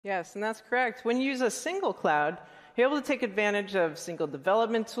Yes, and that's correct. When you use a single cloud, you're able to take advantage of single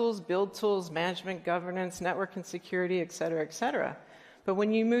development tools, build tools, management, governance, network and security, et cetera, et cetera. But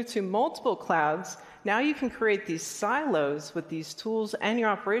when you move to multiple clouds, now you can create these silos with these tools and your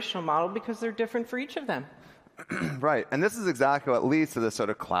operational model because they're different for each of them. Right, and this is exactly what leads to this sort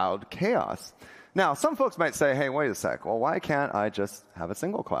of cloud chaos. Now, some folks might say, hey, wait a sec, well, why can't I just have a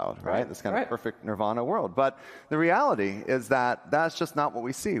single cloud, right? This kind of perfect nirvana world. But the reality is that that's just not what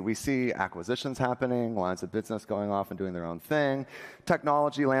we see. We see acquisitions happening, lines of business going off and doing their own thing,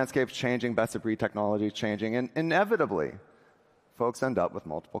 technology landscapes changing, best-of-breed technology changing, and inevitably, folks end up with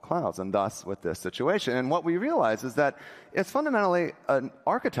multiple clouds, and thus with this situation. And what we realize is that it's fundamentally an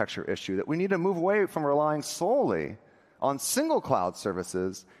architecture issue, that we need to move away from relying solely on single cloud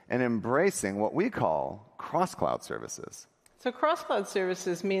services and embracing what we call cross-cloud services. So cross-cloud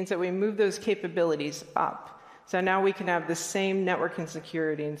services means that we move those capabilities up. So now we can have the same network and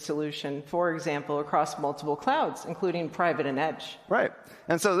security and solution, for example, across multiple clouds, including private and edge. Right.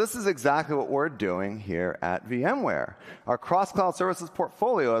 And so this is exactly what we're doing here at VMware. Our cross-cloud services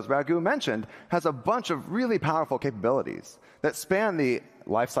portfolio, as Raghu mentioned, has a bunch of really powerful capabilities that span the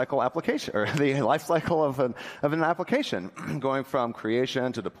lifecycle application, or the lifecycle of an application, going from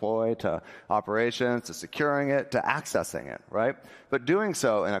creation to deploy to operations to securing it to accessing it, right? But doing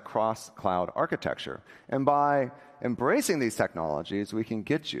so in a cross-cloud architecture. And by embracing these technologies, we can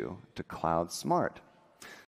get you to cloud smart.